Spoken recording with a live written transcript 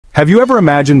Have you ever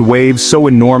imagined waves so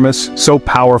enormous, so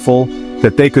powerful,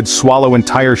 that they could swallow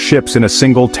entire ships in a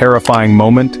single terrifying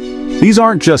moment? These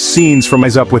aren't just scenes from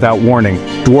Rise Up Without Warning,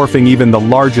 dwarfing even the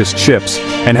largest ships,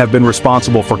 and have been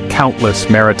responsible for countless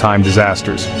maritime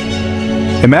disasters.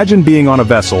 Imagine being on a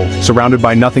vessel, surrounded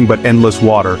by nothing but endless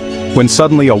water, when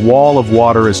suddenly a wall of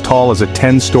water as tall as a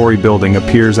 10-story building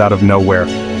appears out of nowhere.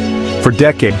 For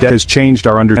decades, that has changed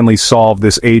our understanding. Solve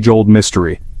this age-old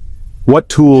mystery. What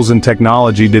tools and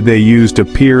technology did they use to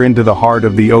peer into the heart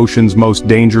of the ocean's most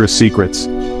dangerous secrets?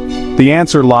 The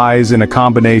answer lies in a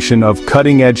combination of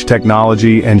cutting-edge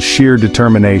technology and sheer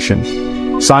determination.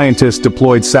 Scientists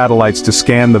deployed satellites to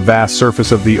scan the vast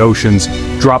surface of the oceans,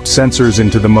 dropped sensors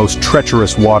into the most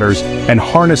treacherous waters, and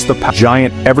harnessed the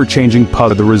giant, ever-changing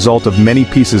puzzle, the result of many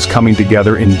pieces coming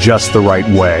together in just the right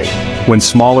way. When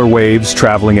smaller waves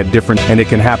traveling at different, and it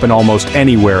can happen almost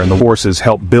anywhere, and the forces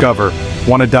help build cover.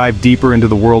 Want to dive deeper into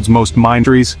the world's most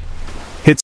mysteries?